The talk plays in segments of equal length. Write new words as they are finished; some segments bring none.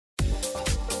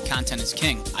content is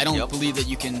king. I don't believe that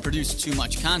you can produce too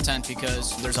much content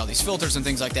because there's all these filters and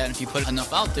things like that. And if you put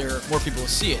enough out there, more people will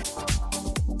see it.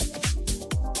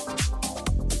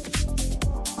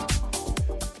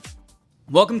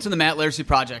 Welcome to the Matt Laricy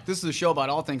Project. This is a show about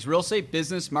all things real estate,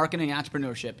 business, marketing,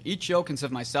 entrepreneurship. Each show consists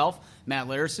of myself, Matt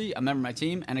Laricy, a member of my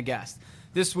team, and a guest.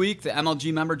 This week, the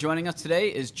MLG member joining us today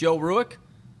is Joe Ruick.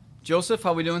 Joseph,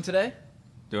 how are we doing today?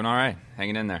 Doing all right.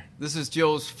 Hanging in there. This is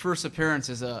Joe's first appearance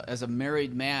as a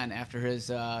married man after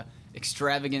his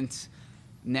extravagant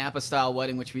Napa-style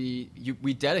wedding, which we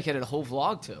dedicated a whole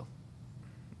vlog to.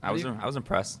 I was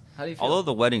impressed. How do you feel? Although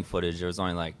the wedding footage, there was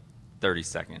only like 30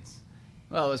 seconds.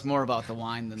 Well, it was more about the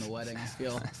wine than the wedding, I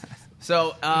feel.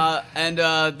 So,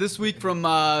 this week from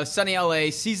sunny LA,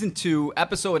 Season 2,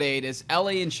 Episode 8 is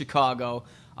LA and Chicago.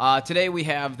 Today we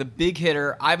have the big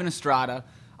hitter, Ivan Estrada.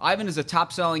 Ivan is a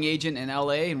top-selling agent in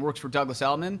LA and works for Douglas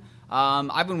Elliman.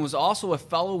 Ivan was also a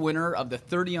fellow winner of the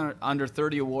 30 Under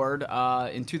 30 award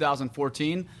in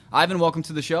 2014. Ivan, welcome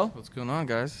to the show. What's going on,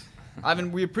 guys?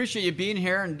 Ivan, we appreciate you being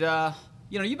here, and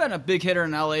you've been a big hitter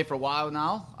in LA for a while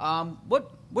now.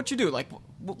 What you do? Like,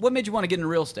 what made you want to get into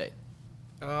real estate?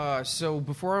 So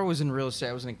before I was in real estate,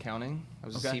 I was in accounting. I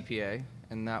was Okay. a CPA,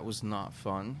 and that was not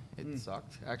fun. It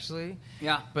sucked, actually.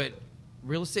 Yeah. But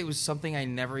real estate was something I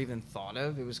never even thought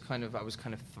of. I was kind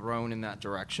of thrown in that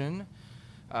direction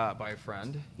by a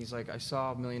friend. He's like, I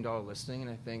saw $1 million listing,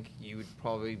 and I think you would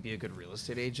probably be a good real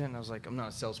estate agent. And I was like, I'm not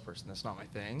a salesperson. That's not my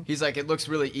thing. He's like, it looks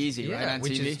really easy, right, on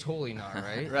which TV? is totally not,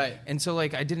 right? Right. And so,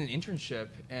 like, I did an internship,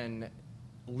 and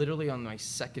literally on my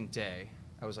second day,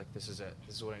 I was like, this is it.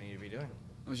 This is what I need to be doing.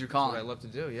 What was your That's calling? what I love to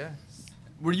do, yeah.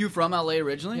 Were you from LA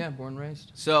originally? Yeah, born and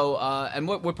raised. So, and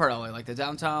what part of LA? Like the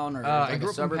downtown or I like grew a up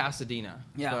in suburb? Pasadena.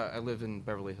 Yeah. But I live in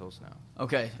Beverly Hills now.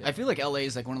 Okay. Yeah. I feel like LA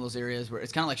is like one of those areas where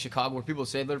it's kind of like Chicago, where people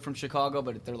say they're from Chicago,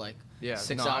 but they're like 6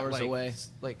 not hours like, away.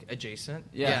 Like adjacent.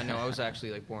 Yeah. No, I was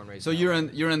actually like born and raised. So you're in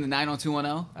the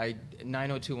 90210?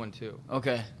 90212.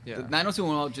 Okay. Yeah. The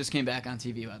 90210 just came back on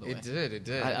TV, by the way. It did.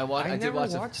 I did never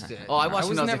watch it. watched it. Oh, I watched it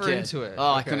when I was a never kid. into it.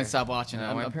 Oh, I Okay. couldn't stop watching it.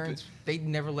 No, my parents, they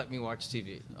never let me watch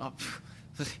TV. Oh,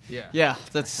 Yeah. Yeah,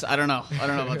 that's I don't know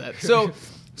about that.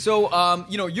 So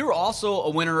you're also a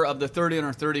winner of the 30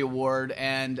 Under 30 award,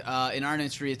 and in our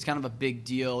industry, it's kind of a big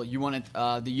deal. You won it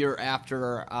the year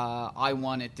after I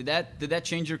won it. Did that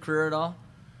change your career at all?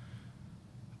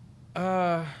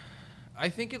 I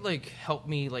think it like helped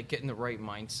me like get in the right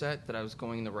mindset that I was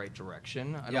going in the right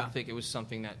direction. I don't think it was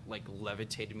something that like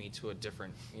levitated me to a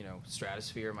different,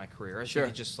 stratosphere in my career. I Sure.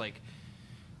 think it just like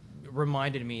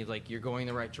reminded me like you're going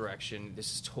the right direction.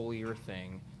 This is totally your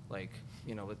thing. Like,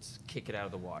 let's kick it out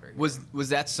of the water. Was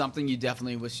that something you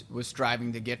definitely was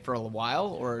striving to get for a while,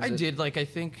 or I did, like, I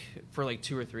think for like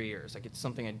 2 or 3 years. Like, it's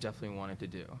something I definitely wanted to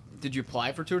do. Did you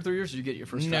apply for 2 or 3 years? Or did you get your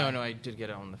first try? No, I did get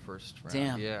it on the first round.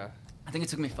 Damn. Yeah. I think it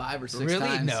took me 5 or 6 Really?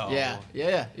 times. No.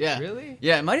 Yeah. Really?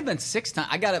 Yeah, it might have been 6 times.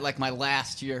 I got it like my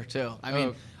last year too. I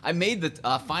mean, I made the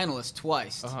finalist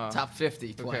twice, top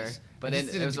 50 twice. Okay. But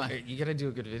it was my. You got to do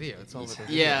a good video. It's all about the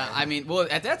video. Yeah, I mean, well,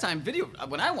 at that time, video.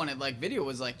 When I wanted, like, video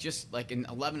was like just like in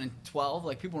 11 and 12.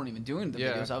 Like people weren't even doing the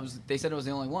videos. They said I was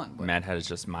the only one. But. Matt had his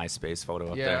just MySpace photo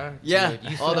up there. Yeah.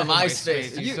 You Oh, the still have a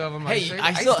MySpace. You still have a Hey, MySpace?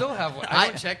 I still have one. I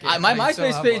don't check it. My but I still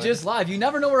MySpace have page one. is live. You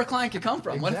never know where a client could come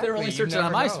from. What if they're only Exactly. searching You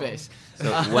on never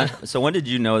know. MySpace? So when did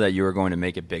you know that you were going to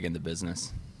make it big in the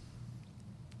business?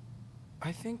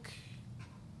 I think,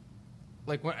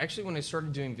 like, when I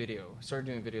started doing video,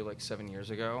 like 7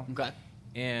 years ago. Okay.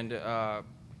 And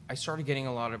I started getting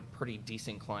a lot of pretty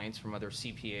decent clients from other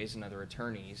CPAs and other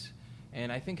attorneys.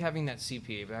 And I think having that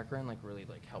CPA background like really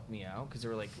like helped me out because they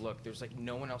were like, look, there's like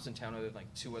no one else in town other than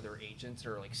like 2 other agents that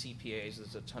are like CPAs.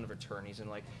 There's a ton of attorneys, and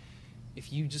like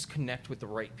if you just connect with the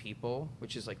right people,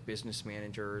 which is like business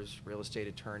managers, real estate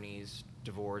attorneys,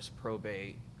 divorce,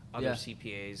 probate, other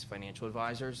CPAs, financial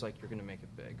advisors, like you're gonna make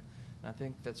it big. And I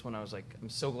think that's when I was like, I'm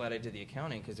so glad I did the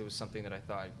accounting because it was something that I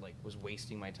thought like was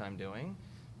wasting my time doing,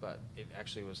 but it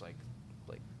actually was like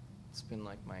it's been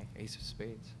like my ace of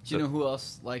spades. Do you know who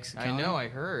else likes accounting? I know, I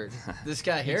heard. This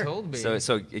guy He here. told me.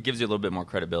 So it gives you a little bit more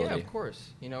credibility. Yeah, of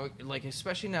course. Like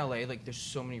especially in LA, like there's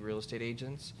so many real estate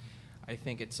agents. I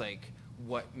think it's like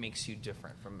what makes you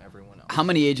different from everyone else. How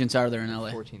many agents are there in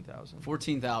LA? 14,000.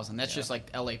 14,000. That's just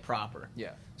like LA proper. Yeah.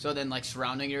 So then, like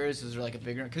surrounding areas, is there like a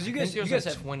bigger? Because you I guys, think you guys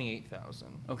there's have 28,000.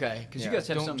 Okay, because you guys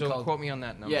have something don't called. quote me on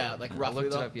that number. Yeah, like roughly I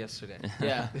looked though? it up yesterday.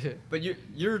 Yeah, but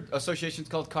your association's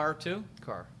called CAR too.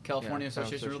 CAR. California Yeah,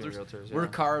 Association of Association Realtors. of Realtors, We're yeah.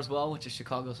 CAR as well, which is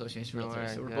Chicago Association of No Realtors.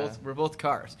 way, So yeah. we're both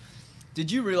CARs.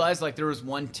 Did you realize like there was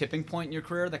one tipping point in your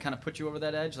career that kind of put you over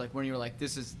that edge? Like when you were like,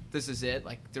 this is it.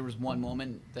 Like there was one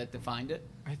moment that defined it.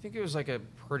 I think it was like a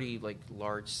pretty like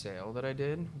large sale that I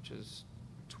did, which is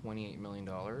 $28 million.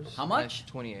 How much?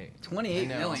 28. 28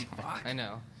 million. Fuck. I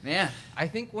know. Man. I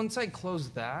think once I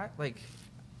closed that, like,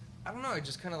 I don't know, it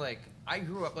just kind of like, I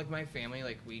grew up, like, my family,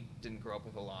 like, we didn't grow up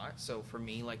with a lot. So for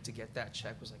me, like, to get that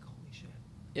check was like, holy shit.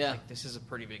 Yeah. Like, this is a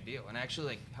pretty big deal. And I actually,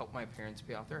 like, helped my parents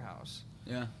pay off their house.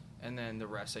 Yeah. And then the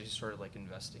rest I just started, like,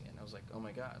 investing in. I was like, oh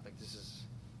my God, like, this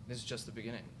is just the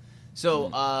beginning. So,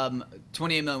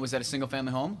 28 million, was that a single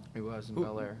family home? It was in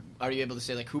Bel Air. Are you able to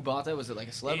say like who bought that? Was it like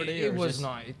a celebrity? It was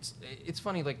not. It's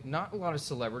funny. Like not a lot of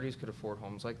celebrities could afford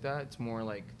homes like that. It's more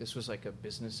like this was like a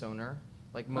business owner.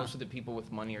 Like most of the people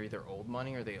with money are either old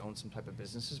money or they own some type of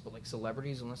businesses. But like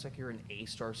celebrities, unless like you're an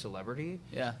A-star celebrity,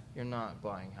 yeah, you're not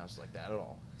buying houses like that at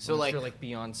all. So unless like you're like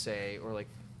Beyonce or like.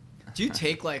 Do you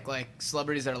take like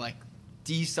celebrities that are like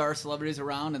D-star celebrities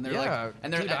around and they're like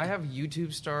and they're dude, I have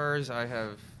YouTube stars. I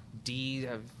have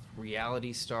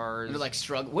reality stars. And they're like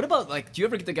struggling. What about like? Do you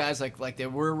ever get the guys like they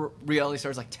were reality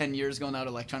stars like 10 years ago now to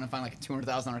like trying to find like a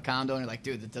 $200,000 condo and you're like,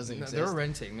 dude, that doesn't exist. They're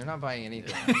renting. They're not buying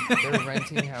anything. They're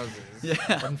renting houses.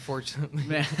 Yeah. Unfortunately.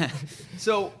 Man.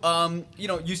 So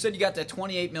you said you got that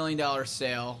 $28 million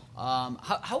sale.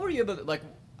 How were you able to, like?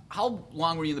 How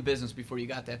long were you in the business before you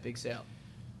got that big sale?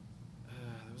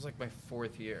 It was like my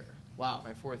 4th year. Wow.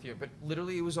 My 4th year, but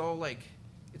literally it was all like.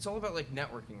 It's all about like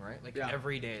networking, right? Like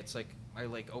every day, it's like I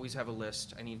like always have a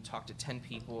list. I need to talk to 10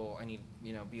 people. I need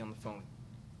be on the phone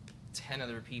with 10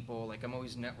 other people. Like I'm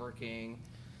always networking,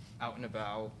 out and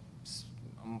about.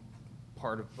 I'm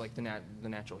part of like the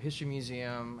Natural History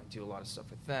Museum. I do a lot of stuff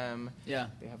with them. Yeah,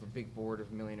 they have a big board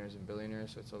of millionaires and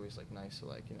billionaires, so it's always like nice to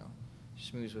like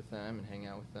schmooze with them and hang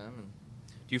out with them. And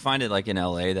do you find it like in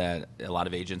LA that a lot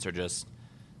of agents are just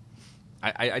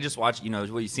I just watch,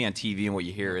 what you see on TV and what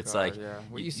you hear. It's like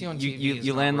what you see on TV.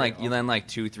 You land like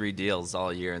 2-3 deals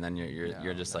all year, and then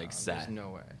you're just like set. There's no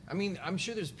way. I mean, I'm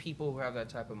sure there's people who have that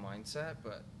type of mindset,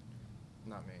 but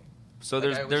not me. So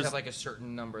like, there's I have like a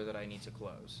certain number that I need to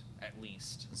close at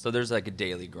least. So there's like a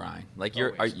daily grind. Like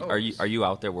are you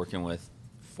out there working with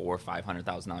 $400,000 or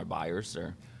 $500,000 buyers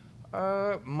or?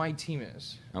 My team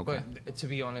is. Okay. But to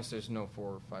be honest, there's no $400,000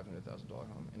 or $500,000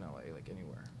 home in LA like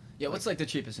anywhere. Yeah. What's like the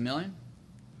cheapest? $1 million?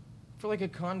 For like a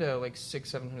condo, like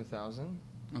 $600,000-$700,000.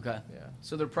 Okay. Yeah.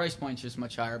 So their price point's just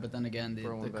much higher, but then again,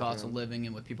 the cost of living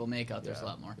and what people make out there's a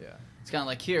lot more. Yeah. It's kind of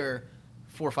like here,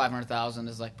 $400,000 or $500,000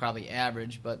 is like probably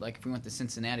average, but like if we went to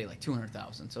Cincinnati, like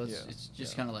 $200,000. So it's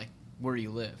just kind of like where you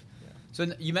live. Yeah. So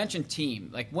you mentioned team.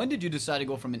 Like when did you decide to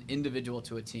go from an individual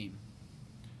to a team?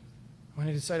 When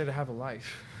I decided to have a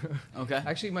life. Okay.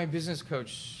 Actually, my business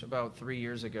coach about 3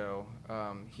 years ago,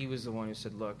 he was the one who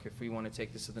said, look, if we want to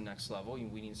take this to the next level,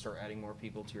 we need to start adding more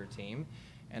people to your team.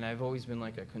 And I've always been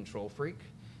like a control freak.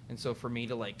 And so for me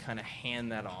to like kind of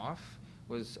hand that off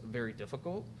was very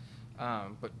difficult.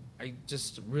 But I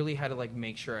just really had to like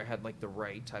make sure I had like the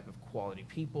right type of quality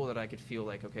people that I could feel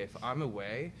like, okay, if I'm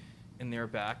away and they're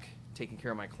back taking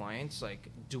care of my clients, like,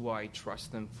 do I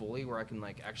trust them fully where I can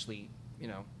like actually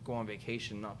go on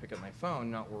vacation, not pick up my phone,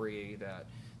 not worry that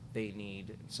they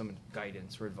need some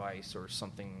guidance or advice or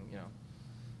something,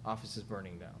 office is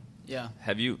burning down. Yeah.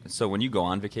 So when you go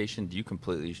on vacation, do you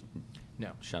completely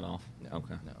No. shut off? No.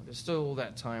 Okay. No. There's still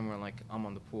that time where like I'm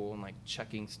on the pool and like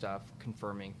checking stuff,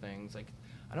 confirming things. Like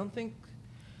I don't think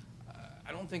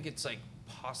it's like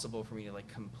possible for me to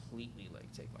like completely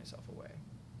like take myself away.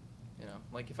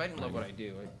 Like if I didn't love what I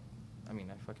do, I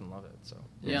fucking love it. So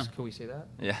yeah, can we say that?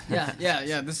 Yeah.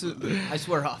 Yeah. This is I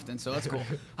swear often, so that's cool.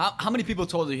 How many people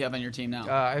total do you have on your team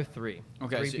now? I have 3.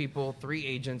 Okay, 3 people, 3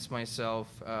 agents, myself,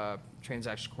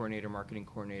 transaction coordinator, marketing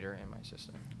coordinator, and my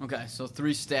assistant. Okay, so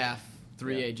 3 staff,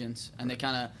 3 agents, and they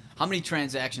kind of. How many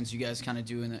transactions you guys kind of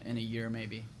do in a year,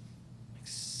 maybe? Like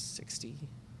 60.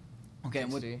 Okay,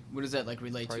 and what does that like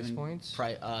relate price to? Points?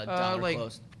 Dollar like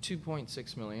closed.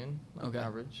 2.6 million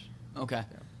average. Okay.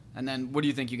 Yeah. And then what do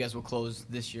you think you guys will close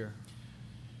this year?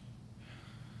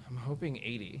 I'm hoping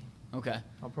 80. Okay.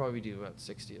 I'll probably do about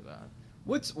 60 of that.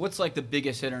 What's like the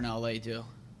biggest hitter in LA do?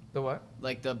 The what?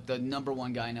 Like the number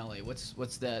one guy in LA.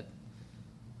 What's that?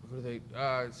 Who are they?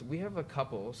 So we have a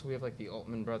couple. So we have like the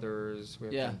Altman brothers.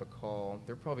 We have Ben Bacall.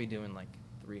 They're probably doing like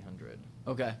 300.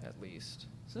 Okay. At least.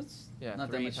 So that's not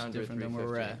that much different than where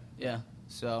we're at. Yeah.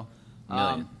 So.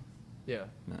 Million. Yeah.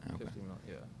 No, okay. 50 million.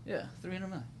 Yeah. Yeah. 300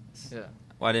 million. Yeah.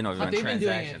 Well, I didn't know if you were They've been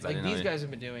doing transactions. it. Like these guys have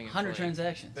been doing it. 100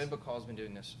 transactions. Ben Bacall's been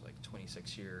doing this for like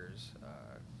 26 years.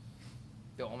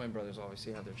 The Allman Brothers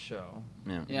obviously have their show.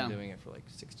 Yeah. They've been doing it for like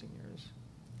 16 years.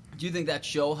 Do you think that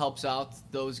show helps out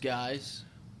those guys?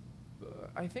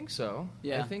 I think so.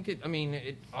 Yeah. I think it. I mean,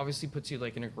 it obviously puts you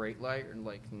like in a great light or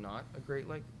like not a great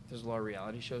light. There's a lot of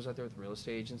reality shows out there with real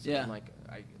estate agents. Yeah. And like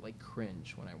I like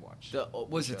cringe when I watch.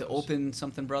 Was it the Open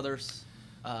something brothers?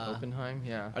 Oppenheim,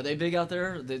 yeah. Are they big out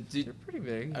there? They're pretty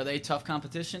big. Are they tough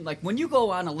competition? Like when you go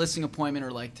on a listing appointment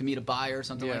or like to meet a buyer or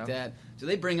something like that, do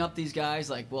they bring up these guys?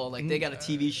 Like, well, like they got a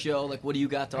TV show. Like, what do you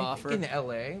got to offer? Think in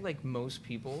LA, like most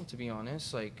people, to be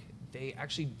honest, like they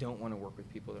actually don't want to work with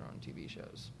people that are on TV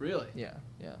shows. Really? Yeah.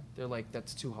 They're like,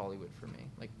 that's too Hollywood for me.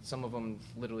 Like some of them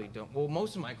literally don't. Well,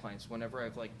 most of my clients, whenever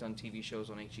I've like done TV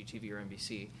shows on HGTV or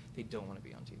NBC, they don't want to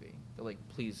be on TV. They're like,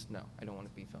 please, no, I don't want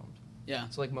to be filmed. Yeah.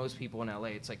 So like most people in LA,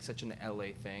 it's like such an LA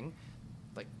thing.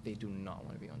 Like they do not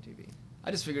want to be on TV. I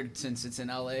just figured since it's in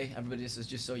LA, everybody is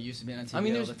just so used to being on TV. I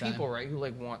mean, all there's the time. people, right, who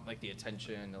like want like the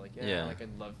attention. They're like, like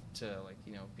I'd love to like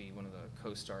be one of the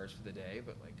co-stars for the day.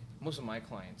 But like most of my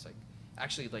clients, like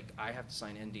actually like I have to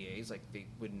sign NDAs. Like they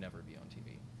would never be on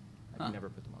TV. I could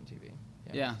never put them on TV.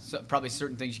 Yeah. So probably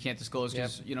certain things you can't disclose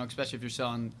because especially if you're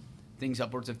selling things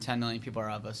upwards of 10 million, people are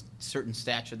of a certain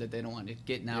stature that they don't want to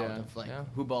get out of like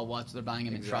who bought what, so they're buying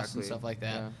them in trust and stuff like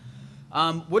that.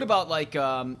 What about like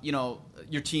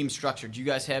your team structure? Do you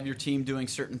guys have your team doing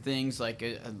certain things like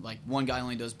one guy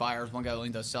only does buyers, one guy only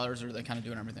does sellers, or are they kind of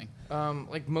doing everything?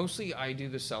 Like mostly I do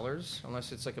the sellers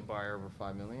unless it's like a buyer over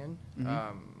 5 million.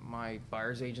 My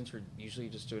buyers agents are usually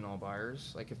just doing all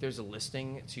buyers. Like if there's a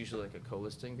listing, it's usually like a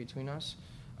co-listing between us.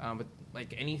 But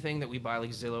like anything that we buy,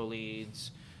 like Zillow leads,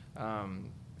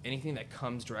 anything that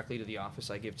comes directly to the office,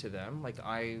 I give to them. Like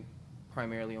I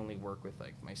primarily only work with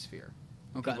like my sphere.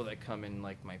 Okay. People that come in,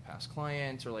 like my past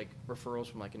clients or like referrals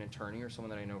from like an attorney or someone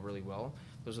that I know really well.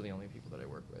 Those are the only people that I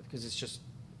work with because it's just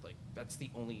like that's the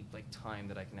only like time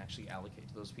that I can actually allocate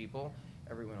to those people.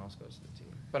 Everyone else goes to the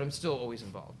team, but I'm still always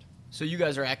involved. So you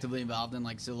guys are actively involved in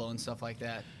like Zillow and stuff like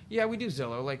that? Yeah, we do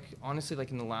Zillow. Like honestly,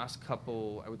 like in the last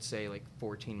couple, I would say like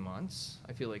 14 months,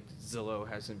 I feel like Zillow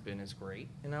hasn't been as great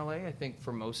in LA. I think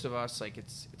for most of us, like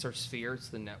it's our sphere, it's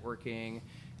the networking.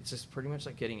 It's just pretty much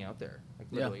like getting out there, like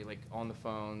literally, like on the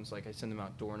phones. Like I send them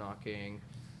out door knocking,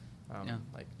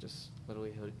 like just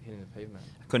literally hitting the pavement.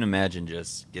 I couldn't imagine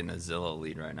just getting a Zillow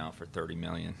lead right now for 30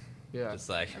 million. Yeah, just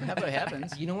like that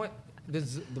happens. You know what?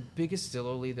 The biggest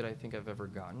Zillow lead that I think I've ever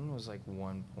gotten was like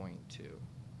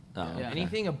 1.2.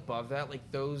 Anything above that,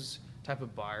 like those type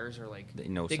of buyers are like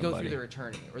they go through their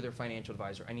attorney or their financial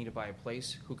advisor. I need to buy a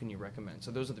place. Who can you recommend? So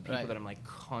those are the people that I'm like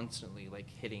constantly like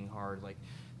hitting hard, like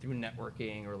through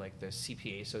networking or like the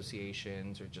CPA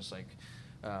associations or just like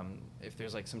if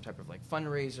there's like some type of like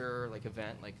fundraiser like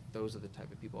event, like those are the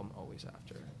type of people I'm always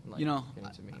after. And, like,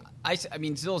 I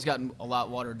mean Zillow's gotten a lot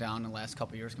watered down in the last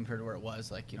couple of years compared to where it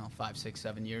was like 5, 6,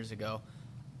 7 years ago.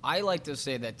 I like to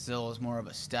say that Zillow is more of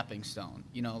a stepping stone.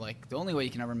 Like the only way you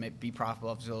can ever be profitable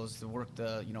off Zillow is to work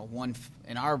the,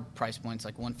 in our price points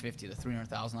like $150,000 to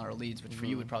 $300,000 leads, which for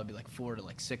you would probably be like $400,000 to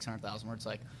like $600,000, where it's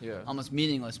like almost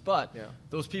meaningless. But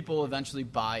those people eventually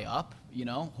buy up.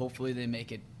 Hopefully they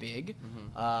make it big,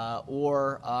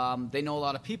 or they know a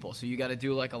lot of people. So you got to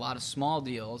do like a lot of small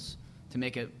deals to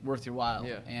make it worth your while.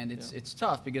 And it's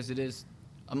tough because it is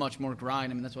a much more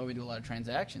grind. I mean, that's why we do a lot of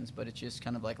transactions. But it's just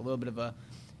kind of like a little bit of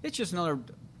it's just another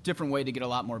different way to get a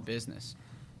lot more business.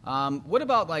 What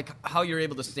about like how you're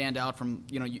able to stand out from,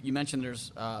 you mentioned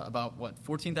there's about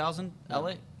 14,000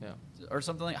 LA or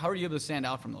something like. How are you able to stand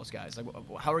out from those guys? Like,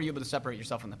 how are you able to separate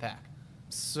yourself from the pack?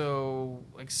 So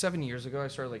like 7 years ago, I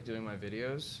started like doing my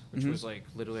videos, which was like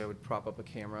literally I would prop up a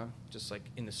camera just like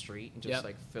in the street and just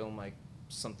like film like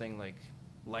something like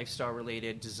lifestyle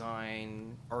related,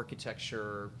 design,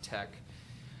 architecture, tech.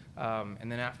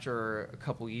 And then after a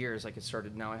couple years, like it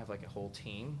started, now I have like a whole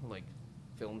team who like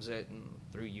films it and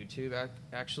through YouTube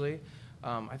actually.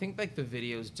 I think like the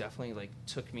videos definitely like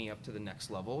took me up to the next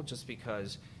level just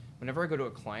because whenever I go to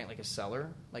a client, like a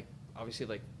seller, like obviously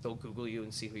like they'll Google you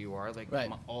and see who you are. Like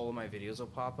all of my videos will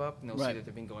pop up and they'll see that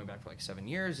they've been going back for like 7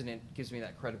 years and it gives me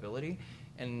that credibility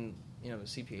and, the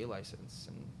CPA license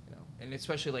and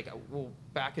especially like,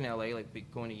 back in LA, like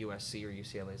going to USC or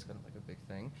UCLA is kind of like a big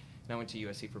thing. And I went to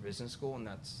USC for business school, and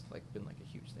that's like been like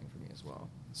a huge thing for me as well.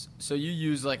 So you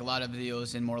use like a lot of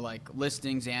videos in more like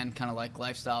listings and kind of like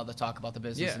lifestyle to talk about the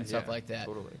business and stuff like that.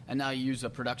 Totally. And now you use a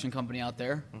production company out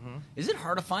there. Mm-hmm. Is it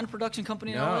hard to find a production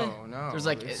company in LA? No. There's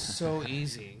like it's so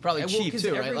easy. Probably cheap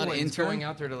too, right? A lot of interns going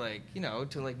out there to like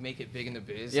to like make it big in the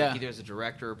biz. Like either as a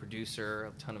director or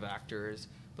producer, a ton of actors,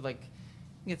 but like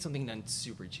you get something done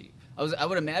super cheap. I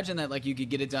would imagine that like you could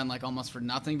get it done like almost for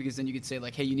nothing because then you could say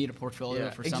like, hey, you need a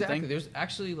portfolio for something. Exactly. There's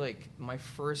actually like my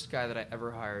first guy that I ever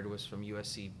hired was from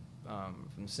USC, from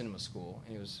cinema school,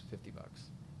 and it was $50.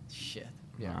 Shit.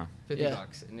 Yeah, Wow.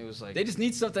 $50, and it was like They just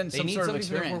need some sort of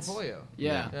experience. For their portfolio.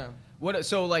 Yeah. What?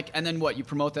 So like, and then what? You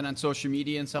promote that on social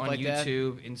media and stuff on like that. On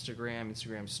YouTube,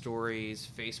 Instagram Stories,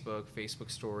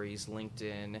 Facebook Stories,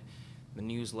 LinkedIn, the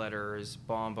newsletters,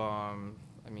 BombBomb.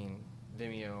 I mean,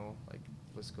 Vimeo. Like,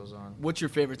 list goes on. What's your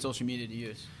favorite social media to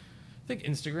use? I think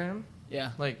Instagram.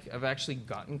 Yeah. Like, I've actually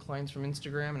gotten clients from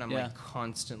Instagram, and I'm Yeah. like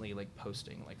constantly like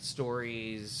posting like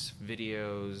stories,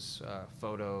 videos,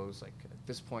 photos. Like at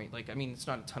this point, like, I mean, it's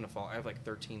not a ton of followers. I have like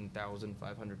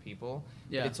 13,500 people.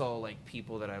 Yeah. But it's all like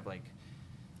people that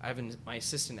my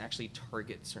assistant actually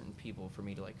targets certain people for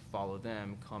me to like follow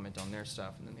them, comment on their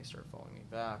stuff, and then they start following me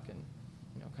back, and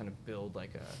kind of build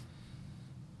like a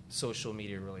social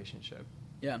media relationship.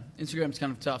 Yeah, Instagram's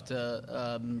kind of tough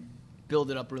to build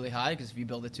it up really high, because if you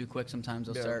build it too quick, sometimes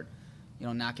they'll start,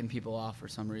 knocking people off for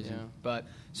some reason. Yeah. But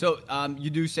so you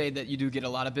do say that you do get a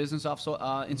lot of business off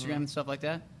Instagram and stuff like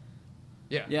that.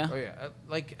 Yeah. Yeah. Oh yeah.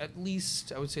 Like at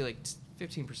least I would say like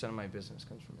 15% of my business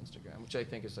comes from Instagram, which I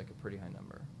think is like a pretty high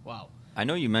number. Wow. I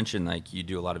know you mentioned like you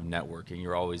do a lot of networking.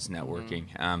 You're always networking.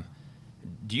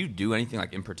 Do you do anything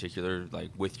like in particular like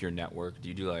with your network? Do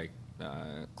you do like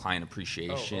client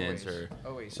appreciations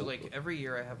Always. So like every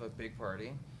year I have a big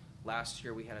party. Last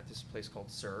year we had at this place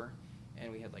called Sir,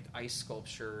 and we had like ice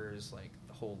sculptures, like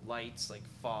the whole lights, like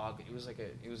fog. It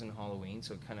was in Halloween,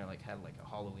 so it kind of like had like a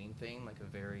Halloween theme, like a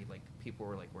very like people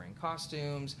were like wearing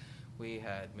costumes. We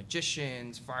had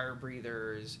magicians, fire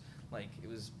breathers. Like it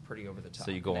was pretty over the top.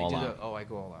 So you go all out. I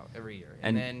go all out every year.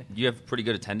 And then you have pretty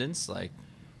good attendance, like.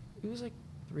 It was like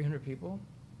 300 people.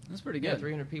 That's pretty good. Yeah,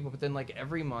 300 people. But then like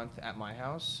every month at my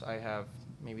house, I have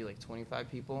maybe like 25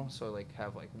 people. So I like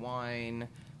have like wine,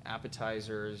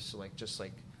 appetizers, like just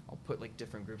like I'll put like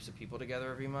different groups of people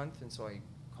together every month, and so I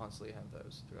constantly have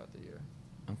those throughout the year.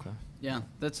 Okay. Yeah,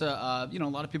 that's a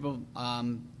lot of people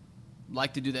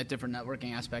like to do that different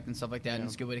networking aspect and stuff like that, and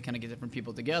it's a good way to kind of get different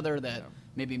people together that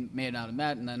maybe may not have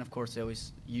met, and then of course they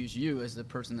always use you as the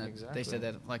person that they said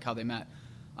that like how they met.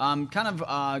 Kind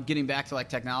of getting back to like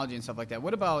technology and stuff like that.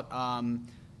 What about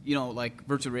like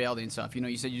virtual reality and stuff?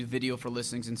 You said you do video for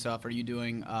listings and stuff. Are you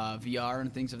doing VR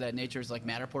and things of that nature? Is like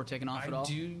Matterport taking off at all? I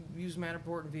do use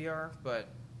Matterport in VR, but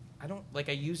I don't like.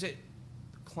 I use it.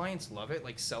 Clients love it.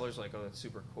 Like sellers are like, oh, that's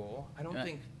super cool. I don't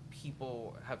think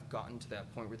people have gotten to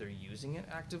that point where they're using it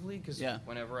actively, because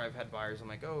whenever I've had buyers, I'm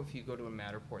like, oh, if you go to a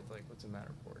Matterport, they're like, what's a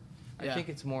Matterport? I think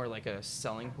it's more like a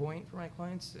selling point for my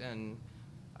clients, and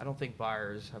I don't think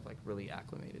buyers have like really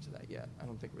acclimated to that yet. I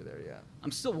don't think we're there yet.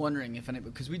 I'm still wondering if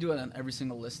anybody, because we do it on every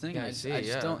single listing. Yeah, I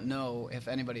just don't know if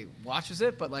anybody watches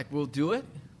it, but like we'll do it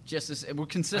just as we're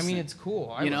consistent. I mean, it's cool.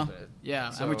 I love it.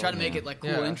 Yeah, so, and we try to make it like cool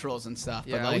intros and stuff.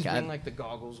 Yeah, but I always like bring like the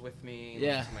goggles with me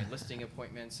to my listing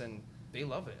appointments, and they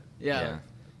love it. Yeah.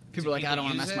 People are like, I don't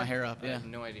want to mess my hair up. I have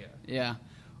no idea. Yeah.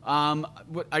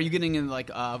 What, are you getting in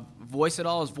like voice at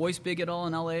all? Is voice big at all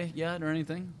in LA yet or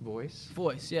anything? Voice,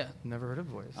 yeah. Never heard of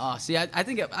voice. Oh, see, I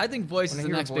think voice is the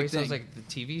next big thing. Sounds like the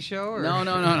TV show? Or?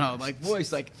 No. Like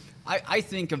voice, like I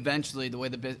think eventually the way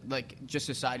just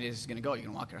society is going to go, you're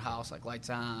going to walk your house, like lights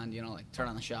on, like turn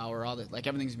on the shower, all that, like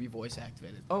everything's going to be voice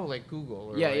activated. Oh, like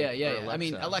Google or yeah. Alexa. I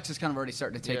mean, Alexa's kind of already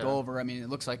starting to take over. I mean, it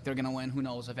looks like they're going to win. Who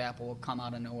knows if Apple will come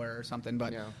out of nowhere or something.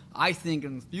 But I think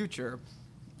in the future,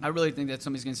 I really think that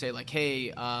somebody's going to say, like,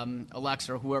 hey,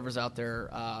 Alexa or whoever's out there,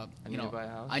 I need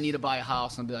to buy a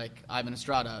house. And be like, Ivan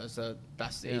Estrada is the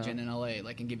best agent in LA,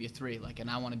 like, and give you 3. Like, and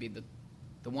I want to be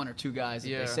the 1 or 2 guys that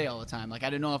they say all the time. Like,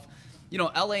 I didn't know if,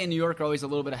 LA and New York are always a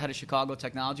little bit ahead of Chicago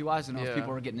technology-wise. I don't know if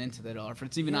people are getting into that or if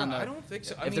it's even on the... I don't think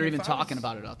so. If they're even talking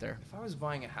about it out there. If I was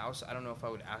buying a house, I don't know if I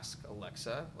would ask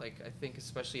Alexa. Like, I think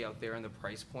especially out there in the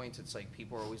price points, it's like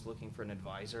people are always looking for an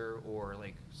advisor or,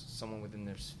 like, someone within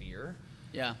their sphere.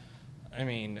 Yeah. I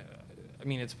mean,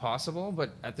 it's possible,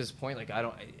 but at this point, like, I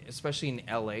don't, especially in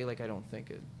LA, like, I don't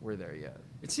think we're there yet.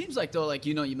 It seems like, though, like,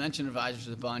 you mentioned advisors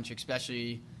a bunch,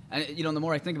 especially, and, the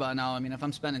more I think about it now, I mean, if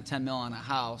I'm spending $10 million on a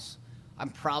house, I'm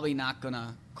probably not going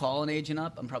to call an agent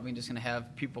up. I'm probably just going to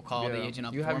have people call the agent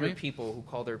up for me. You have your people who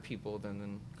call their people,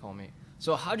 then call me.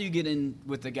 So how do you get in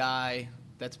with the guy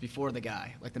that's before the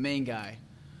guy, like the main guy?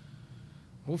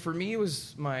 Well, for me, it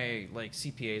was my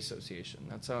CPA association.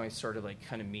 That's how I started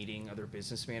kind of meeting other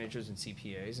business managers and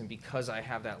CPAs. And because I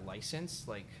have that license,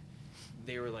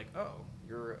 they were like, "Oh,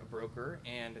 you're a broker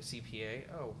and a CPA.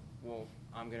 Oh, well,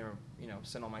 I'm gonna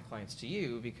send all my clients to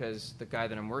you because the guy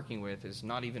that I'm working with is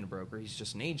not even a broker. He's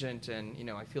just an agent, and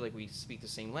I feel like we speak the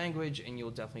same language, and you'll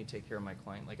definitely take care of my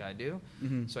client like I do."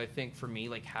 Mm-hmm. So I think for me,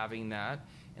 having that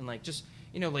and just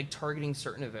targeting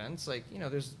certain events,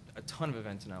 there's a ton of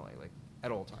events in LA,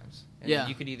 at all times. And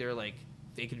you could either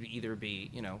they could either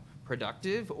be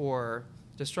productive or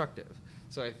destructive.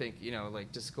 So I think,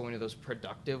 like just going to those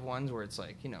productive ones where it's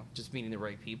like, just meeting the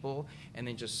right people and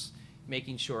then just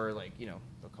making sure like,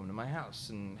 they'll come to my house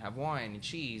and have wine and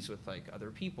cheese with like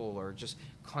other people, or just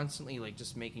constantly like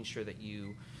just making sure that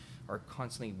you are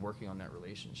constantly working on that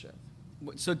relationship.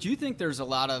 So do you think there's a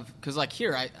lot of, because like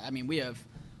here, I mean, we have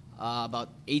about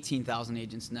 18,000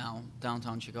 agents now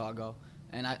downtown Chicago,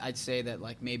 and I'd say that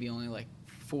like maybe only like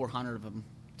 400 of them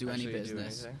do any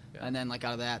business. Yeah. And then like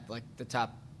out of that, like the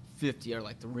top 50 are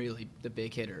like the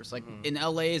big hitters. Like in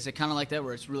LA, is it kind of like that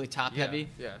where it's really top heavy?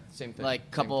 Yeah, same thing.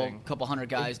 Like couple hundred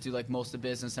guys do like most of the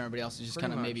business, and everybody else is just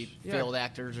kind of maybe failed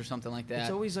actors or something like that. It's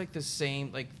always like the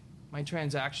same. Like my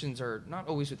transactions are not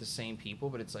always with the same people,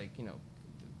 but it's like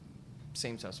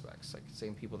same suspects, like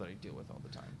same people that I deal with all the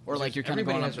time. Or like you're kind of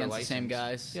going up against the same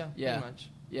guys. Yeah, pretty much.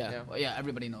 Yeah. Well, yeah,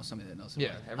 everybody knows somebody that knows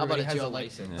somebody. Yeah, how about has Joe? a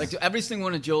license. Like every single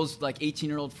one of Joe's like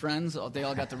 18-year-old friends, they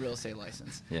all got the real estate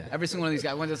license. Yeah. Every single one of these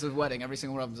guys went to his wedding. Every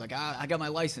single one of them's like, I got my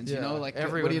license. Like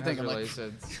everyone what do you think? has I'm their like,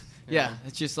 license. yeah,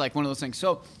 it's just like one of those things.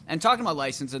 So, and talking about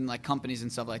license and like companies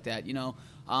and stuff like that,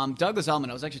 Douglas Elliman.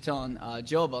 I was actually telling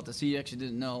Joe about this. He actually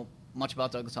didn't know much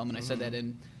about Douglas Elliman. I said that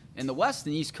in the West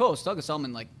and East Coast, Douglas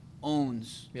Elliman like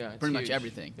owns pretty much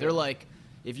everything. They're like,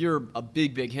 if you're a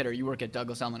big hit, you work at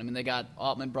Douglas Elliman. I mean, they got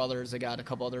Altman Brothers. They got a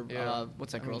couple other,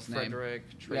 what's that girl's name?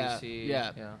 Frederick, Tracy.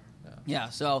 Yeah.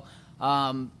 So,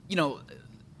 how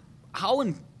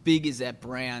big is that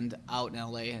brand out in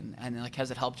LA, and like,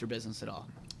 has it helped your business at all?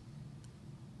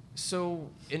 So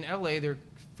in LA, they're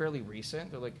fairly recent.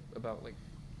 They're like about like,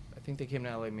 I think they came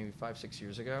to LA maybe 5-6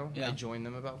 years ago. Yeah. I joined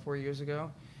them about 4 years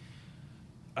ago.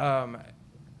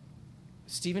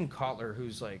 Stephen Kotler,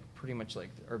 who's like pretty much like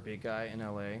our big guy in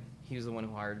LA, he was the one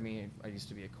who hired me. I used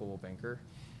to be a Coldwell banker.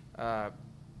 I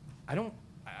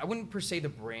wouldn't per se the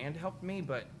brand helped me,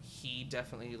 but he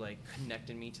definitely like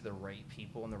connected me to the right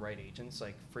people and the right agents.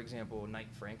 Like for example, Knight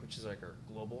Frank, which is like our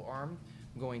global arm,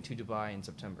 I'm going to Dubai in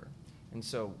September, and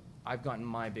so I've gotten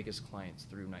my biggest clients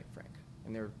through Knight Frank,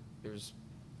 and there's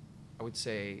I would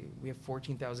say we have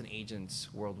 14,000 agents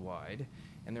worldwide.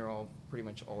 And they're all pretty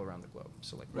much all around the globe.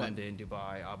 So like London,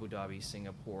 Dubai, Abu Dhabi,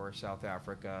 Singapore, South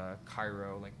Africa,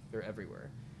 Cairo, like they're everywhere.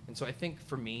 And so I think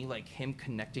for me, like him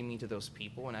connecting me to those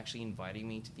people and actually inviting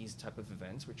me to these type of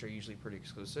events, which are usually pretty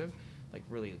exclusive, like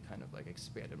really kind of like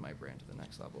expanded my brand to the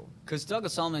next level. Because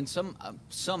Douglas Elliman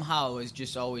somehow is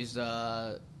just always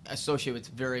associated with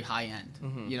very high end,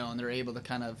 and they're able to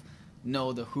kind of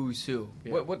know the who's who.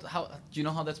 Yeah. How do you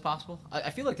know how that's possible? I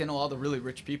feel like they know all the really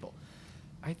rich people.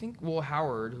 I think,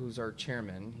 Howard, who's our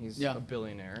chairman, he's a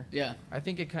billionaire. Yeah. I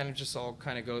think it kind of just all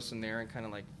kind of goes from there and kind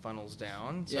of like funnels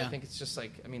down. So I think it's just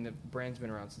like, I mean, the brand's been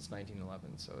around since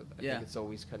 1911. So I think it's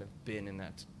always kind of been in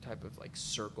that type of like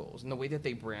circles. And the way that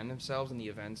they brand themselves in the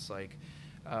events, like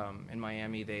in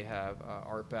Miami, they have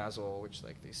Art Basel, which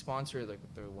like they sponsor, like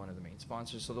they're one of the main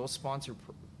sponsors. So they'll sponsor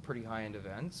pretty high-end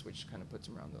events, which kind of puts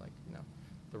them around the, like,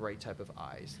 the right type of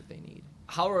eyes that they need.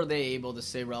 How are they able to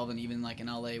stay relevant even like in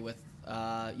LA with,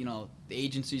 the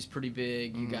agency's pretty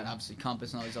big, you got obviously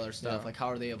Compass and all these other stuff. Like how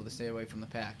are they able to stay away from the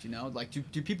pack, Like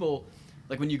do people,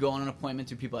 like when you go on an appointment,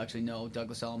 do people actually know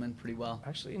Douglas Elliman pretty well?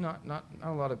 Actually, not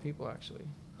a lot of people actually.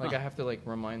 Like I have to like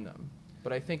remind them.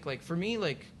 But I think like for me,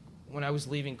 like when I was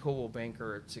leaving Coldwell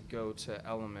Banker to go to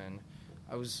Elliman,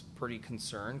 I was pretty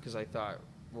concerned because I thought,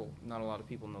 well, not a lot of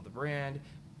people know the brand,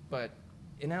 but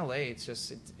in LA,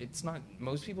 it's not,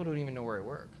 most people don't even know where I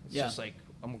work. It's just like,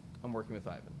 I'm working with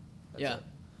Ivan. That's it.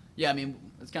 Yeah, I mean,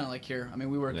 it's kind of like here. I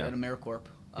mean, we work at AmeriCorp,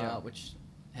 which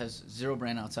has zero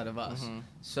brand outside of us.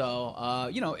 So,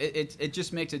 it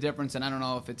just makes a difference, and I don't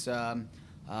know if it's,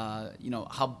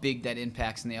 how big that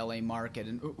impacts in the LA market.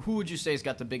 And who would you say has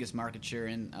got the biggest market share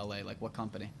in LA? Like what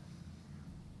company?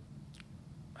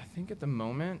 I think at the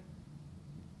moment,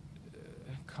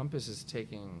 Compass is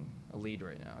taking a lead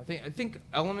right now. I think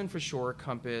Elliman for sure,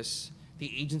 Compass,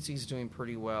 the agency's doing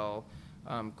pretty well.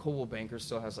 Coldwell Banker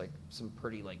still has like some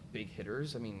pretty like big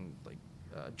hitters. I mean, like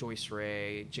Joyce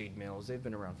Ray, Jade Mills, they've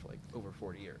been around for like over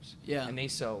 40 years. Yeah. And they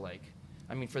sell like,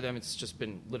 I mean, for them it's just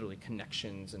been literally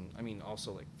connections and I mean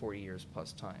also like 40 years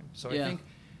plus time. So I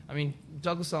think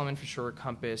Douglas Elliman for sure,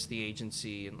 Compass, the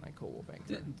agency, and like Coldwell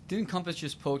Banker. Didn't Compass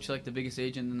just poach like the biggest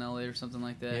agent in LA or something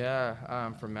like that?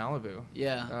 Yeah, from Malibu.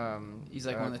 Yeah, he's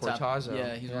like one of the Cortazzo. top.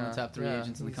 Yeah, he's one of the top 3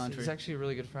 agents in the country. He's actually a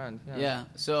really good friend. Yeah.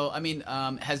 So I mean,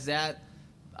 has that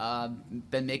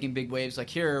been making big waves? Like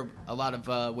here, a lot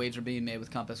of waves are being made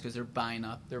with Compass because they're buying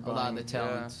up a lot of the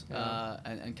talent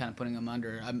and kind of putting them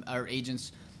under. Our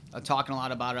agents talking a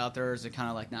lot about it out there. Is it kind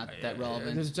of like not that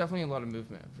relevant? There's definitely a lot of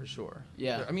movement for sure.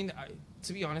 Yeah. I mean,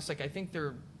 to be honest, like I think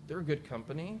they're a good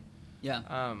company.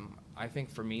 Yeah. I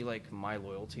think for me, like, my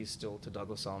loyalty is still to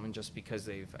Douglas Elliman, just because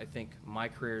I think my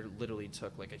career literally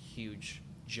took like a huge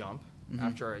jump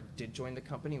after I did join the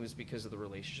company. It was because of the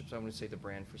relationships. I wouldn't say the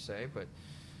brand per se, but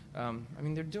I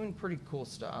mean, they're doing pretty cool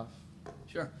stuff.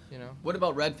 Sure. You know. What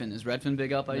about Redfin? Is Redfin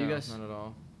big up by you guys? Not at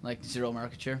all. Like zero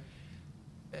market share?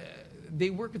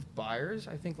 They work with buyers.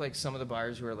 I think like some of the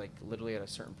buyers who are like literally at a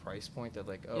certain price point, they're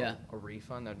like, a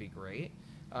refund, that'd be great.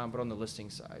 But on the listing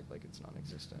side, like, it's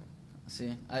non-existent.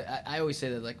 See, I always say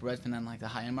that, like, Redfin on, like, the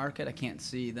high-end market, I can't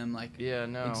see them, like,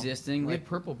 existing. We like, had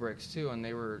Purple Bricks, too, and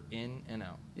they were in and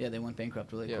out. Yeah, they went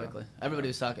bankrupt really quickly. Everybody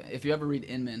was talking. If you ever read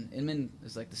Inman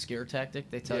is like the scare tactic.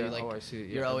 They tell you, like, I see.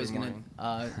 you're always going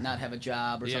to not have a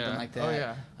job or something like that. Oh,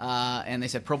 yeah. And they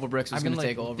said Purple Bricks was going to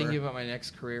take over. I've been thinking about my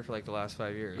next career for, like, the last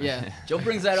 5 years. Yeah. Joe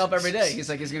brings that up every day. He's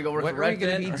like, he's going to go work for Redfin. What are you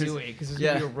going to be doing? Because there's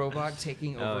going to be a robot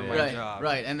taking over my job.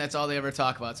 Right, and that's all they ever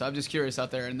talk about. So I'm just curious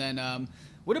out there. And then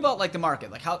what about, like, the market?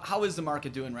 Like, how is the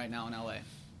market doing right now in L.A.?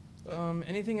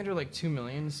 Anything under like 2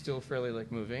 million is still fairly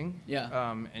like moving.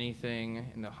 Yeah.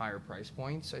 Anything in the higher price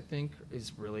points, I think,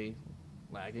 is really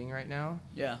lagging right now.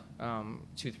 Yeah.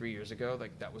 2-3 years ago,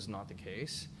 like, that was not the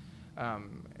case.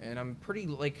 And I'm pretty,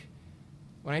 like,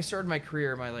 when I started my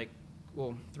career,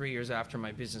 3 years after,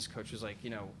 my business coach was like,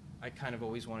 you know, I kind of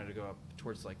always wanted to go up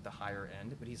towards like the higher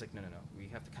end, but he's like, no, we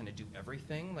have to kind of do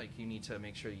everything. Like, you need to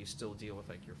make sure you still deal with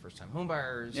like your first time home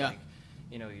buyers, like,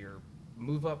 you know, your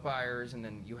move up buyers, and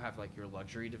then you have like your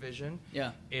luxury division.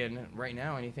 Yeah. And right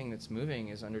now, anything that's moving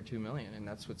is under 2 million, and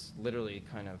that's what's literally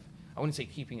kind of, I wouldn't say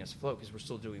keeping us afloat, because we're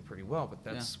still doing pretty well, but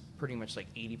that's pretty much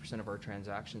like 80% of our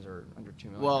transactions are under 2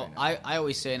 million. Well, right now. I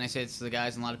always say, and I say it to the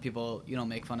guys, and a lot of people, you know,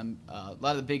 make fun of a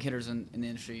lot of the big hitters in the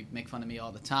industry make fun of me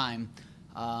all the time.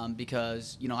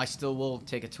 Because, you know, I still will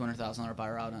take a $200,000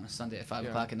 buyer out on a Sunday at 5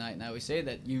 o'clock at night, and I always say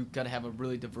that you got to have a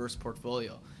really diverse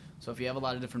portfolio. So if you have a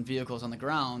lot of different vehicles on the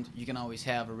ground, you can always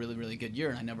have a really, really good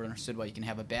year, and I never understood why you can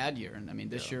have a bad year. And I mean,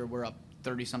 this year we're up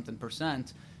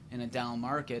 30-something% in a down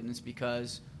market, and it's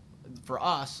because for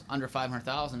us, under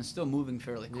 500,000 is still moving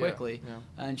fairly quickly.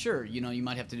 And sure, you know, you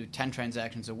might have to do 10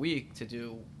 transactions a week to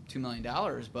do $2 million,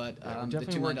 but the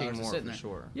 $2 million is sitting there.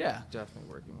 Sure. Yeah,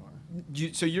 definitely working more.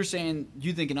 So you're saying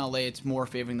you think in LA it's more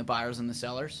favoring the buyers than the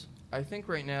sellers? I think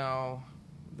right now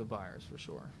the buyers, for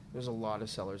sure. There's a lot of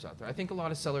sellers out there. I think a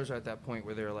lot of sellers are at that point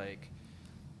where they're like,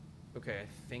 okay,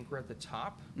 I think we're at the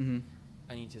top.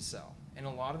 I need to sell. And a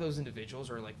lot of those individuals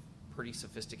are like pretty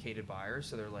sophisticated buyers,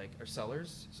 so they're like, or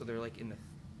sellers, so they're like in the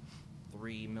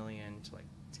 3 million to like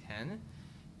 10, and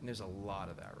there's a lot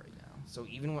of that right now. So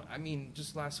even when, I mean,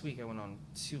 just last week I went on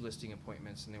 2 listing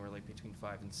appointments, and they were like between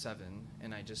 5 and 7,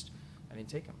 and I didn't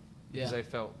take them because I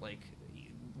felt like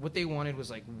what they wanted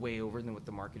was like way over than what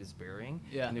the market is bearing.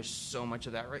 And there's so much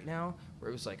of that right now where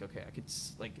it was like, okay, I could,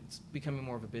 like, it's becoming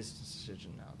more of a business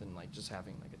decision now than like just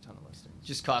having like a ton of listings.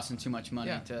 Just costing too much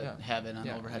money to have it on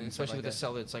overhead, and especially with the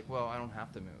seller. It's like, well, I don't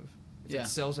have to move. If it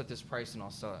sells at this price, then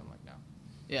I'll sell it. I'm like, no.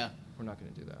 Yeah. We're not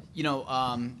going to do that. You know,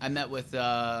 I met with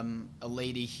a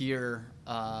lady here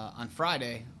on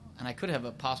Friday, and I could have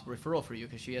a possible referral for you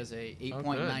because she has a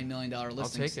 $8.9 million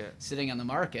listing sitting on the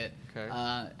market,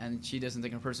 and she doesn't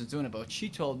think a person's doing it. But what she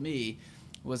told me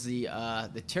was the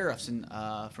tariffs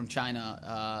from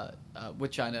China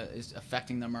with China is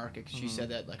affecting the market. Cause she said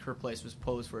that like her place was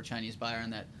posed for a Chinese buyer,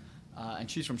 and that.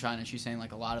 And she's from China, and she's saying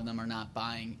like a lot of them are not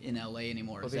buying in LA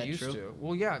anymore. Is that true? Used to.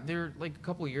 Well, yeah, they're like a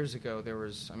couple of years ago. They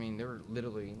were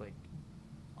literally like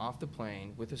off the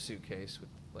plane with a suitcase with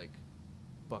like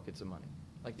buckets of money.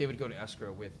 Like they would go to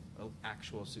escrow with an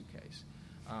actual suitcase.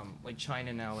 Like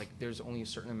China now, like there's only a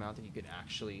certain amount that you could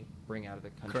actually bring out of the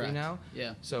country now.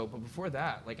 Yeah. So, but before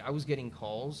that, like I was getting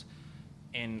calls,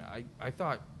 and I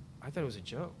thought it was a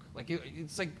joke. Like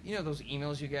it's like, you know, those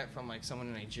emails you get from like someone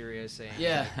in Nigeria saying,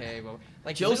 like, hey, well,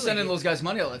 like Joe's sending those guys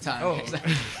money all the time.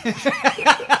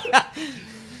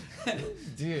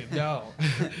 Dude, no.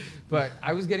 But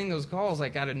I was getting those calls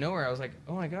like out of nowhere. I was like,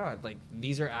 oh my God, like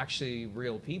these are actually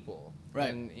real people. Right.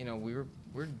 And you know,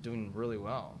 we're doing really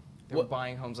well. They were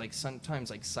buying homes like sometimes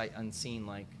like sight unseen,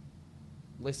 like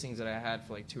listings that I had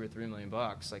for like $2 or $3 million.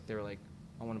 Like they were like,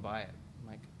 I want to buy it. I'm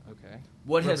like, okay.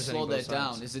 What has slowed that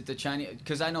down? Is it the Chinese?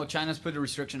 Because I know China's put a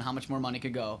restriction on how much more money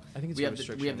could go. I think it's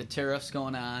we have the tariffs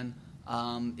going on.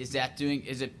 Is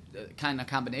it kind of a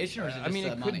combination, or is it just I mean,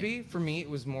 it money? could be. For me, it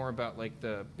was more about like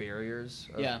the barriers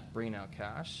of bringing out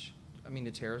cash. I mean,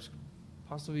 the tariffs could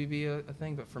possibly be a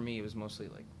thing, but for me, it was mostly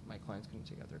like my clients couldn't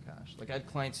take out their cash. Like I had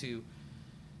clients who,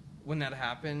 when that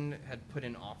happened, had put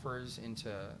in offers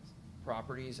into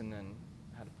properties and then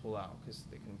had to pull out because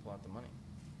they couldn't pull out the money.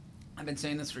 I've been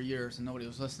saying this for years and nobody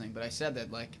was listening, but I said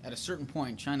that like at a certain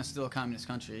point, China's still a communist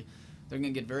country. they're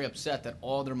going to get very upset that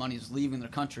all their money is leaving their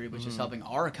country, which is helping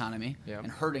our economy and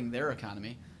hurting their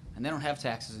economy. And they don't have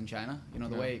taxes in China. You know,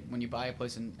 the way when you buy a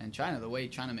place in China, the way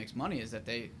China makes money is that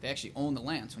they actually own the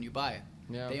land. So when you buy it,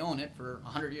 they own it for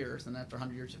 100 years, and after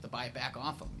 100 years you have to buy it back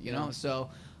off them. You know, so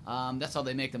that's how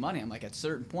they make the money. I'm like, at a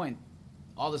certain point,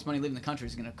 all this money leaving the country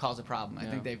is going to cause a problem. I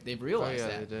think they've realized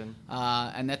that. They did.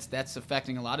 And that's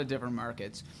affecting a lot of different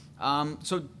markets.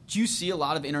 So do you see a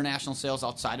lot of international sales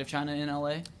outside of China in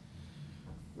LA?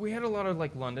 We had a lot of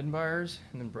like London buyers,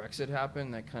 and then Brexit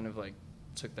happened. That kind of like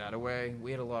took that away.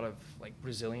 We had a lot of like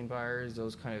Brazilian buyers.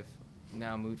 Those kind of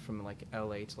now moved from like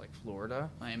LA to like Florida.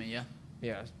 Miami, yeah.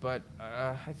 Yeah, but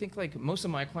I think like most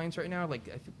of my clients right now, like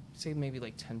say maybe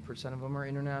like 10% of them are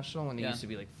international, and they used to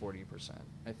be like 40%.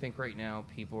 I think right now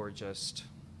people are just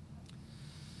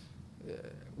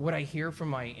what I hear from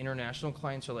my international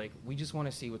clients are like, we just want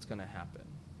to see what's going to happen.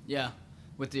 Yeah.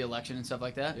 With the election and stuff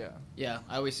like that? Yeah. Yeah.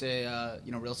 I always say,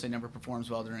 real estate never performs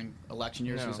well during election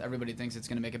years because everybody thinks it's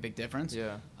going to make a big difference.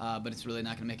 Yeah. But it's really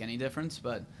not going to make any difference.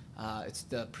 But it's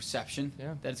the perception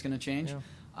that it's going to change. Yeah.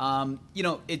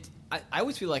 I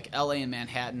always feel like LA and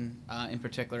Manhattan in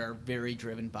particular are very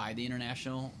driven by the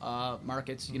international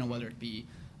markets, you know, whether it be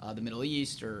the Middle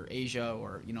East or Asia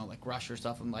or, you know, like Russia or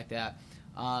stuff like that.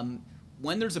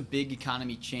 When there's a big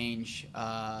economy change,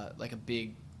 like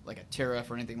a tariff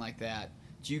or anything like that,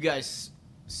 do you guys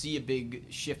see a big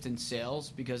shift in sales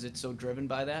because it's so driven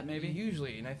by that maybe?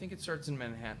 Usually, and I think it starts in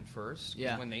Manhattan first.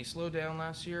 Yeah. When they slowed down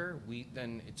last year,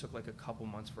 then it took like a couple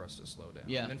months for us to slow down.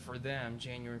 Yeah. And then for them,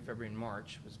 January, February, and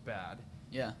March was bad.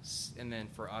 Yeah. And then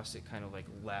for us, it kind of like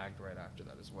lagged right after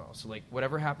that as well. So like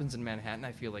whatever happens in Manhattan,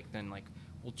 I feel like then like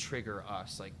will trigger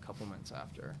us like a couple months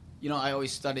after. You know, I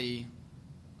always study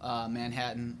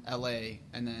Manhattan, LA,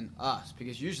 and then us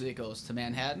because usually it goes to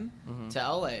Manhattan, to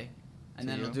LA, and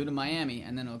then it'll do to Miami,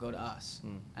 and then it'll go to us.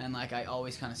 And like I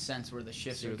always kind of sense where the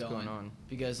shifts are going on.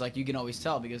 Because like you can always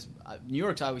tell because New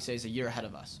York, I always say, is a year ahead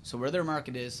of us. So where their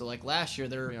market is, so like last year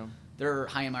their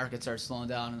high-end markets are slowing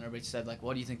down, and everybody said like,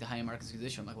 what do you think the high-end market's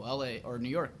condition? I'm like, well, LA or New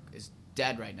York is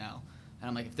dead right now, and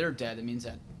I'm like, if they're dead, it means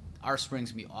that our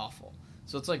spring's gonna be awful.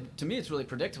 So it's like, to me, it's really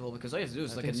predictable because all you have to do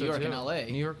is look at New York and LA.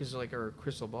 New York is like our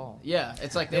crystal ball. Yeah,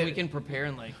 it's like then we can prepare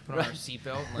and like put on our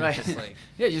seatbelt and like, just like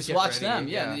you just watch ready. them.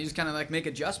 Yeah, and you just kind of like make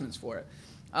adjustments for it.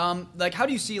 Like, how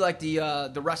do you see like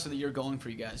the rest of the year going for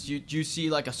you guys? Do you see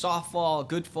like a soft fall, a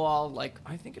good fall? Like,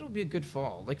 I think it'll be a good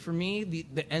fall. Like for me,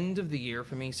 the end of the year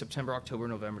for me, September, October,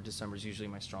 November, December is usually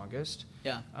my strongest.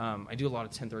 Yeah. I do a lot of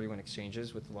 1031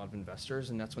 exchanges with a lot of investors,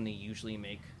 and that's when they usually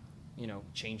make,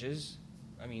 changes.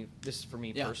 I mean, this is for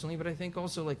me personally, but I think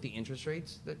also like the interest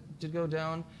rates that did go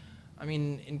down. I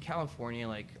mean, in California,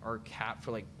 like our cap for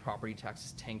like property tax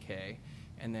is $10K,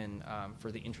 and then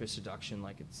for the interest deduction,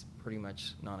 like it's pretty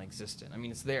much non-existent. I mean,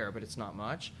 it's there, but it's not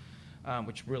much,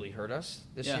 which really hurt us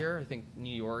this year. I think New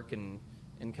York and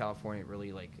in California,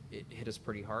 it hit us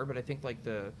pretty hard. But I think like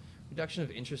the reduction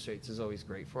of interest rates is always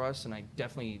great for us, and I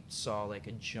definitely saw like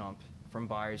a jump from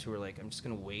buyers who were like, I'm just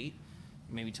going to wait.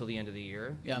 Maybe till the end of the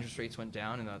year. Yeah. Interest rates went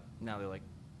down, and now they're like,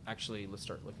 actually, let's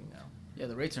start looking now. Yeah,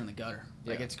 the rates are in the gutter.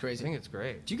 Like, it's crazy. I think it's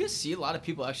great. Do you guys see a lot of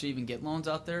people actually even get loans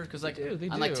out there? Because like they on do.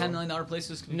 like $10 million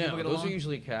places, people No, get a those loan? are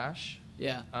usually cash.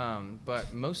 Yeah.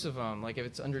 But most of them, like if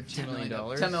it's under $2 million,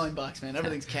 $10 million bucks, man.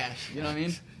 Everything's cash. You know what I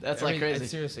mean? That's like crazy.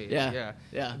 Seriously. Yeah.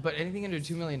 But anything under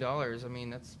 $2 million, I mean,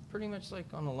 that's pretty much like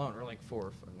on a loan, or like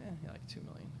like $2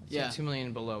 million. Yeah. $2 million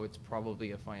and below, it's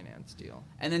probably a finance deal.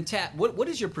 And then what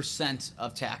is your percent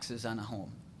of taxes on a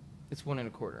home? It's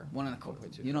 1.25.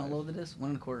 1.25. You know how low that is?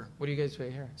 1.25. What do you guys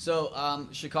pay here? So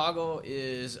Chicago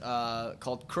is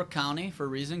called Crook County for a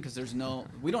reason because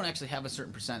we don't actually have a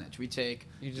certain percentage. We take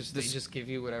they just give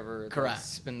you whatever. Correct. Like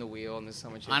spin the wheel and this is how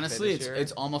much. You Honestly, pay this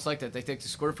it's almost like that. They take the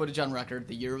square footage on record,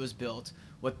 the year it was built,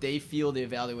 what they feel the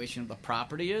evaluation of the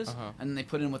property is, and then they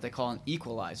put in what they call an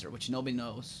equalizer, which nobody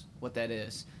knows what that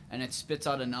is, and it spits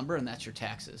out a number, and that's your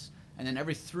taxes. And then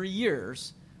every 3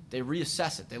 years, they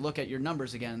reassess it. They look at your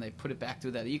numbers again, and they put it back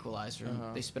through that equalizer,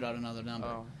 and they spit out another number.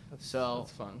 Oh, that's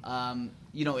fun.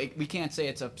 We can't say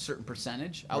it's a certain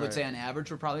percentage. I would say on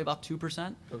average we're probably about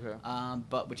 2%. Okay.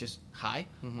 But which is high.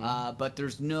 But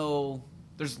there's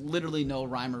literally no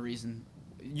rhyme or reason.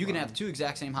 You can have two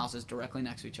exact same houses directly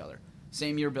next to each other.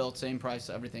 Same year built, same price,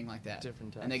 everything like that.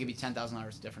 Different taxes. And they could be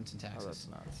 $10,000 difference in taxes. Oh, that's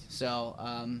nuts. So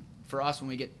for us, when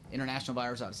we get international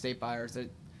buyers, out-of-state buyers, it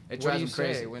What drives do you them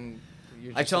crazy. say when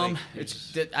I tell them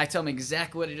I tell them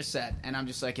exactly what I just said, and I'm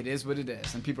just like, it is what it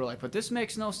is. And people are like, but this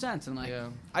makes no sense. And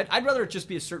I'm like, I'd rather it just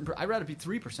be a certain. I'd rather it be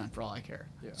 3% for all I care.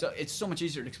 Yeah. So it's so much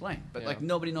easier to explain. But like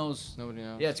nobody knows. Nobody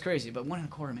knows. Yeah, it's crazy. But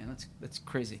 1.25, man, that's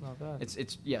crazy. It's not bad.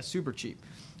 It's super cheap.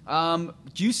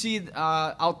 Do you see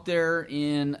out there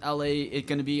in LA it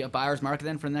going to be a buyer's market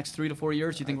then for the next 3 to 4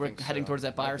 years? Do you think we're heading towards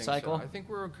that buyer cycle? So. I think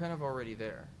we're kind of already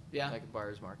there. Yeah. Like a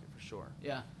buyer's market for sure.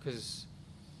 Yeah. Because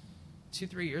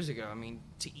 2-3 years ago, I mean,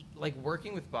 like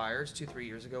working with buyers 2-3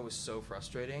 years ago was so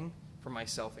frustrating for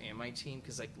myself and my team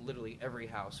because like literally every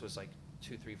house was like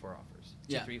 2, 3, 4 offers.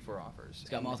 2, 3, 4 offers. It's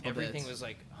got multiple everything bids. Was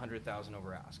like $100,000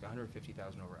 over ask, $150,000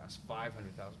 over ask,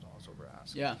 $500,000 over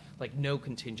ask. Yeah. Like no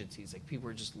contingencies. Like people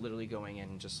were just literally going in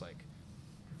and just like,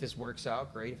 if this works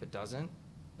out, great. If it doesn't,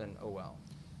 then oh well.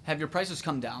 Have your prices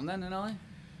come down then in LA?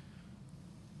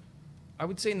 I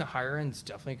would say in the higher ends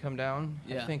definitely come down.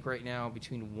 Yeah. I think right now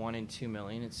between $1 and $2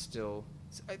 million, it's still.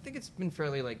 I think it's been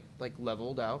fairly like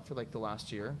leveled out for like the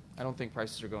last year. I don't think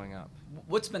prices are going up.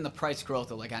 What's been the price growth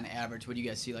though? Like on average, what do you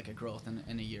guys see like a growth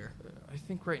in a year? I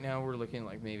think right now we're looking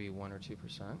like maybe 1 or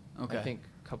 2%. Okay. I think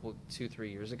a couple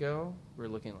 2-3 years ago we're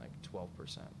looking like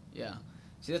 12%. Yeah.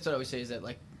 See, that's what I always say is that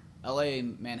like LA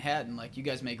and Manhattan, like you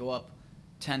guys may go up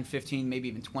 10, 15, maybe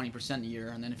even 20% a year,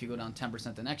 and then if you go down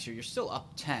 10% the next year, you're still up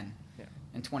 10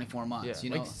 in 24 months. Yeah.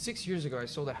 You know? Like 6 years ago, I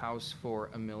sold a house for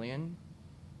 $1 million,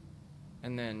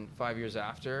 and then 5 years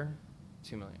after,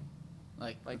 $2 million.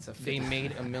 Like they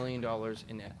made $1 million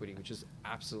in equity, which is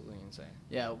absolutely insane.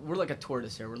 Yeah, we're like a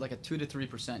tortoise here. We're like a 2 to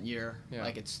 3% year. Yeah.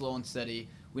 Like it's slow and steady.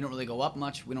 We don't really go up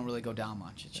much. We don't really go down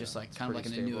much. It's just like kind of like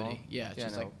an stable. annuity. Yeah, it's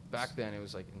just like back then it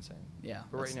was like insane. Yeah,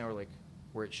 but right now we're like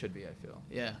where it should be. I feel.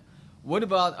 Yeah. What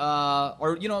about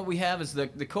or you know what we have is the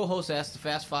co-host asked the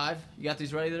Fast Five. You got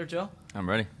these ready there, Joe? I'm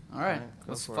ready. All right,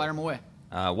 let's fire them away.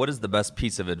 What is the best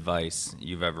piece of advice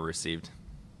you've ever received?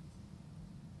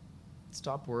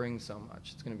 Stop worrying so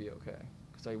much. It's going to be okay.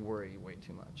 Because I worry way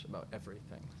too much about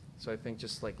everything. So I think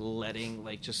just like letting,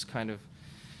 like just kind of,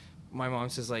 my mom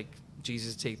says like,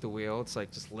 Jesus take the wheel. It's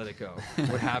like, just let it go.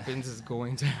 What happens is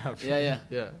going to happen. Yeah.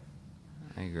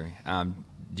 I agree.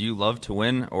 Do you love to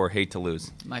win or hate to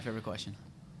lose? My favorite question.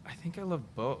 I think I love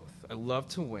both. I love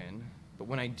to win, but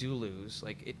when I do lose,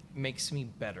 like it makes me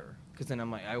better. Because then I'm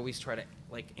like, I always try to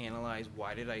like analyze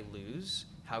why did I lose?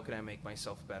 How can I make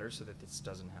myself better so that this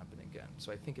doesn't happen again?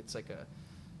 So I think it's like a,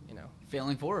 you know.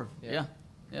 Failing forward. Yeah.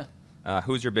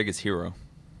 Who's your biggest hero?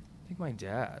 I think my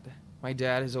dad. My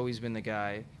dad has always been the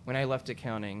guy. When I left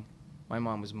accounting, my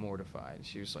mom was mortified.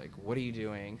 She was like, what are you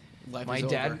doing? My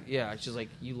dad, over. Yeah, she's like,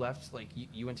 you left, like,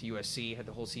 you went to USC, had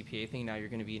the whole CPA thing, now you're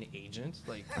going to be an agent,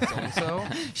 like, so-and-so.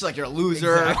 She's like, you're a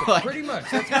loser. Exactly. Pretty much.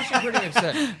 That's what she pretty much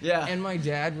said. Yeah. And my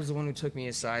dad was the one who took me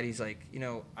aside. He's like, you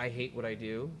know, I hate what I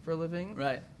do for a living.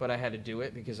 Right. But I had to do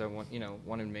it because I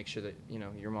wanted to make sure that, you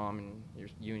know, your mom and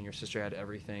you and your sister had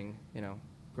everything, you know,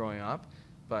 growing up.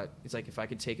 But it's like, if I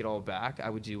could take it all back,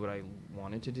 I would do what I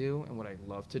wanted to do and what I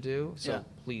love to do. So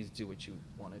please do what you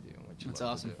want to do and what you That's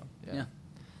love awesome. to do. Yeah.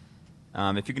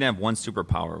 If you could have one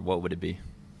superpower, what would it be?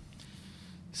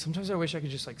 Sometimes I wish I could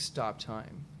just like stop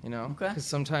time, you know? Okay. Because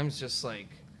sometimes just like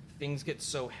things get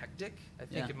so hectic. I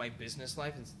think in my business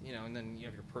life, and, you know, and then you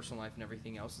have your personal life and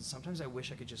everything else. And sometimes I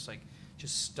wish I could just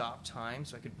stop time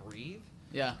so I could breathe.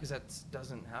 Yeah. Because that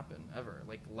doesn't happen ever.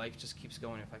 Like life just keeps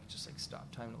going. If I could just like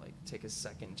stop time to like take a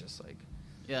second, just like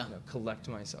you know, collect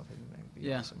myself, I think that would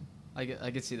be awesome.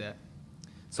 I could see that.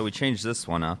 So we changed this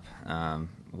one up.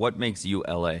 What makes you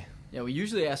LA? Yeah, we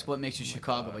usually ask what makes you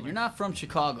Chicago, but you're not from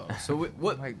Chicago. So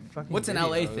what's an videos.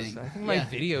 LA thing? I think my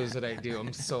videos that I do,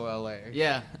 I'm so LA.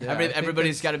 Yeah.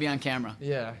 Everybody's got to be on camera.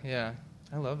 Yeah.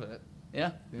 I love it.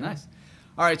 Yeah. Nice.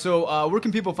 All right, so where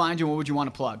can people find you, and what would you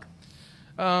want to plug?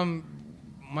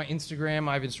 My Instagram,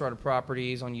 Ivan Estrada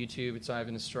Properties. On YouTube, it's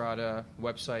Ivan Estrada.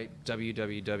 Website,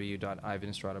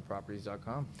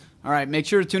 www.ivanestradaproperties.com. All right, make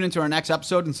sure to tune into our next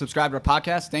episode and subscribe to our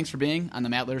podcast. Thanks for being on the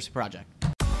Matt Laricy Project.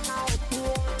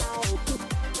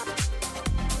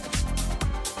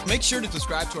 Make sure to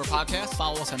subscribe to our podcast,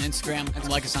 follow us on Instagram, and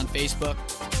like us on Facebook.